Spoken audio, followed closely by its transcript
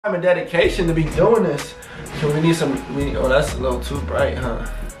Time and dedication to be doing this. So we need some, oh, that's a little too bright, huh?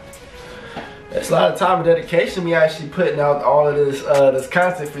 It's a lot of time and dedication me actually putting out all of this this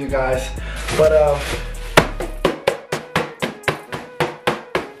content for you guys. But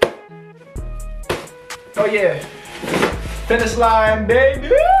oh yeah, finish line, baby.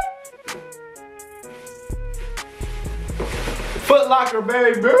 Foot Locker,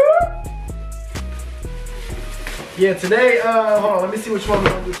 baby. Yeah, today, hold on, let me see which one we're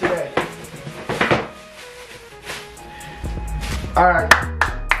gonna do today. Alright.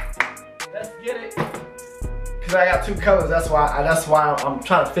 Let's get it. Cause I got two colors, that's why I'm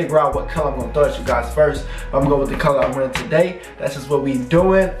trying to figure out what color I'm gonna throw at you guys first. I'm gonna go with the color I'm wearing today. That's just what we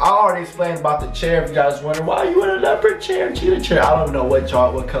doing. I already explained about the chair. If you guys wondering why you in a leopard chair, cheetah chair, I don't even know what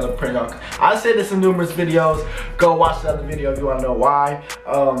color print y'all. I said this in numerous videos. Go watch the other video if you wanna know why.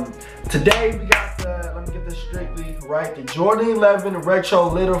 Today we got the, let me get this strictly right, the Jordan 11 Retro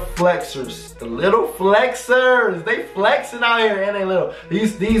Little Flexors. The Little Flexors, they flexing out here and they little.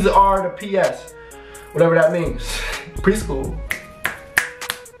 These are the PS, whatever that means. Preschool.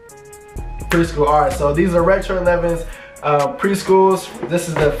 Preschool, all right, so these are Retro 11s, preschools. This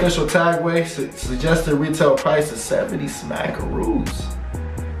is the official tag weight. Suggested retail price is 70 smackaroos.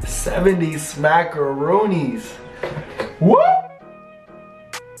 70 smackaroonies. Woo!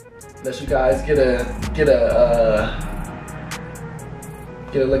 Let you guys get a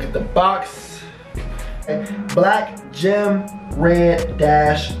look at the box. Black gem, red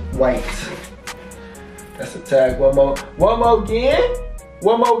dash white. That's the tag. One more again.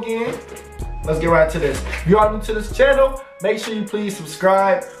 Let's get right to this. If you are new to this channel, make sure you please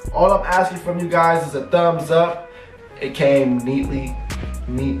subscribe. All I'm asking from you guys is a thumbs up. It came neatly.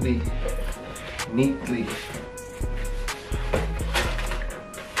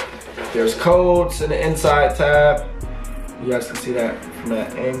 There's codes in the inside tab. You guys can see that from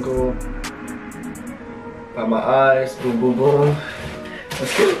that angle. By my eyes, boom, boom, boom.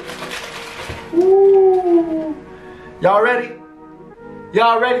 Let's get it. Woo! Y'all ready?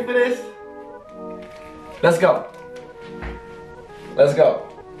 Y'all ready for this? Let's go. Let's go.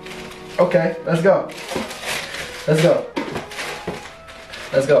 Okay, let's go. Let's go.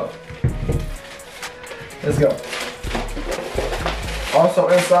 Let's go. Let's go. Also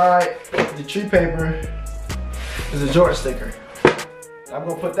inside the tree paper is a Jordan sticker. I'm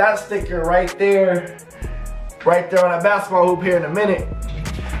gonna put that sticker right there on that basketball hoop here in a minute.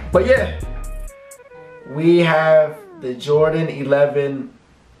 But yeah, we have the Jordan 11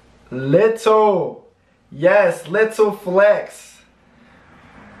 Little. Yes, Little Flex.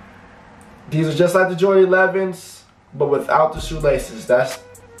 These are just like the Jordan 11s, but without the shoelaces. That's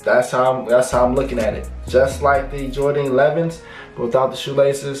how I'm looking at it. Just like the Jordan 11s, but without the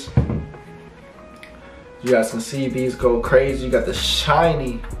shoelaces. You guys can see these go crazy. You got the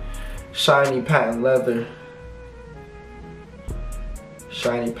shiny patent leather.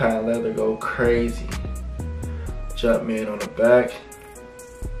 Shiny patent leather go crazy. Jumpman on the back.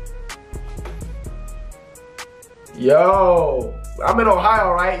 Yo, I'm in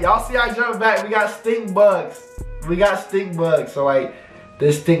Ohio, right? Y'all see I jumped back. We got stink bugs. So like,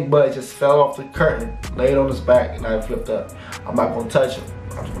 this stink bug just fell off the curtain, laid on his back, and I flipped up. I'm not gonna touch him.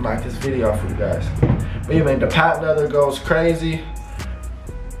 I'm just gonna knock this video off for you guys. But yeah, man, the patent leather goes crazy.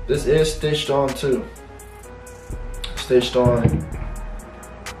 This is stitched on too. Stitched on.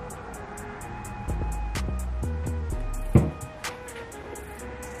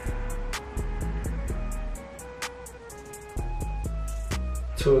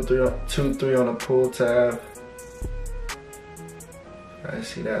 Two, three on the pull tab. I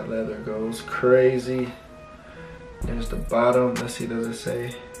see that leather goes crazy. There's the bottom. Let's see, does it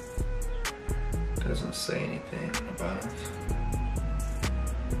say? Doesn't say anything on the bottom.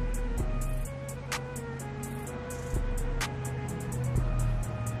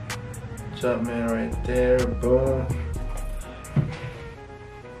 Jumpman right there, boom.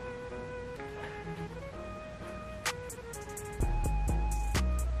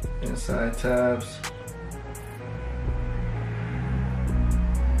 Inside tabs.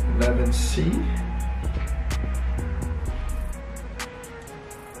 11C.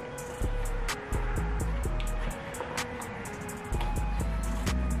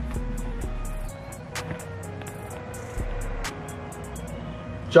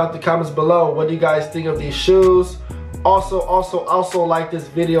 Drop the comments below. What do you guys think of these shoes? Also like this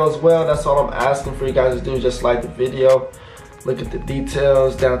video as well. That's all I'm asking for you guys to do. Just like the video. Look at the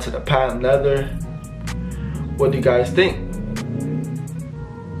details down to the patent leather. What do you guys think?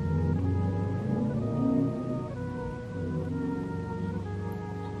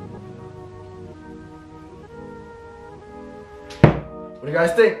 What do you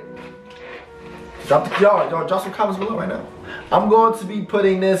guys think? Y'all drop some comments below right now. I'm going to be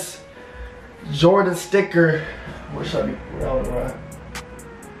putting this Jordan sticker. Where should I be? Right.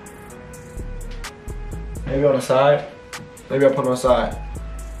 Maybe on the side. Maybe I'll put it on the side.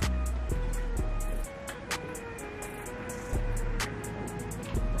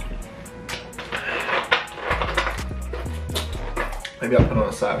 Maybe I'll put it on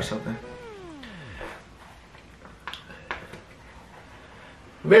the side or something.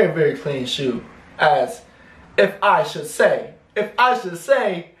 Very, very clean shoe. As if I should say,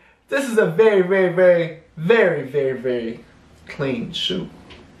 this is a very, very, very, very, very, very clean shoe.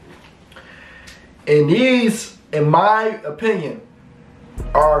 And these, in my opinion,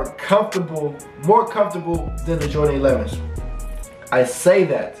 are comfortable, more comfortable than the Jordan 11s. I say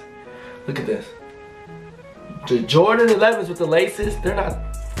that. Look at this. The Jordan 11s with the laces, they're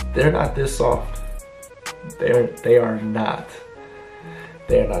not this soft. They are not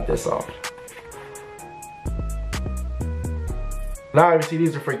this soft. Now obviously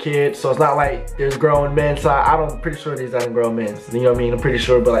these are for kids, so it's not like there's grown men. So I'm pretty sure these aren't grown men. You know what I mean? I'm pretty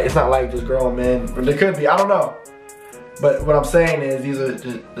sure, but like it's not like just grown men. But they could be. I don't know. But what I'm saying is these are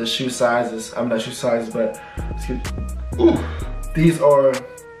the shoe sizes. I'm not shoe sizes, but these are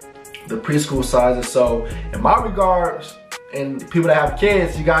the preschool sizes. So in my regards, and people that have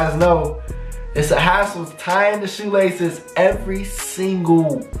kids, you guys know it's a hassle tying the shoelaces every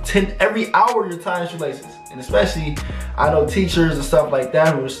hour you're tying shoelaces. And especially, I know teachers and stuff like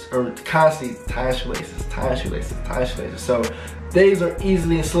that who are constantly tying shoelaces. So these are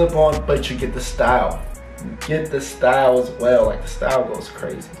easily slip on, but you get the style. You get the style as well. Like the style goes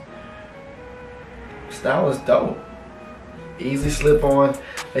crazy. Style is dope. Easy slip on.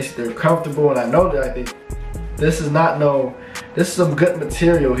 They're comfortable, and I know that this is some good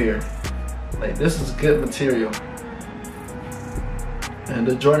material here. Like this is good material. And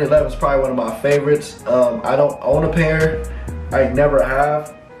the Jordan 11 is probably one of my favorites. I don't own a pair. I never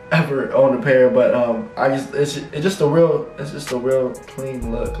have ever owned a pair, but it's just a real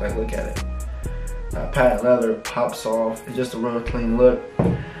clean look. Like look at it. Patent leather pops off. It's just a real clean look.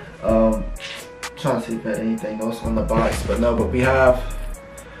 Trying to see if there's anything else on the box, but no. But we have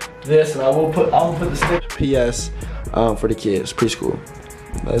this, and I will put the sticker. PS for the kids, preschool.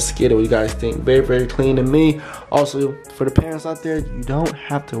 Let's get it. What you guys think? Very, very clean to me. Also, for the parents out there, you don't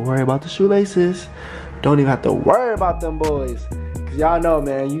have to worry about the shoelaces. Don't even have to worry about them boys. Cause y'all know,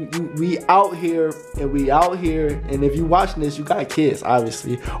 man, we out here, and if you watching this, you got kids,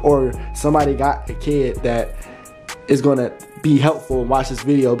 obviously, or somebody got a kid that is gonna be helpful and watch this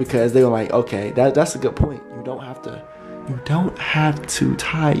video because they're like, okay, that's a good point. You don't have to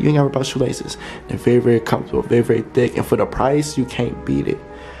tie. You ain't gotta worry about shoelaces. They're very, very comfortable, very, very thick, and for the price, you can't beat it.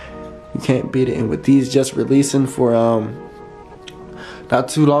 You can't beat it. And with these just releasing for not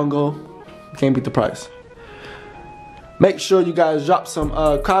too long ago, you can't beat the price. Make sure you guys drop some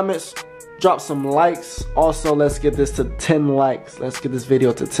comments, drop some likes. Also, let's get this to 10 likes. Let's get this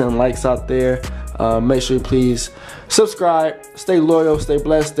video to 10 likes out there. Make sure you please subscribe, stay loyal, stay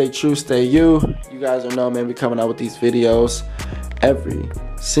blessed, stay true, stay you. You guys know, man, we coming out with these videos every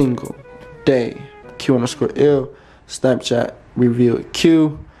single day. Q_ill, Snapchat, review it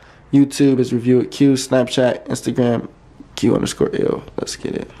Q, YouTube is review it Q, Snapchat, Instagram, Q_ill. Let's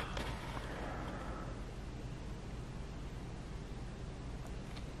get it.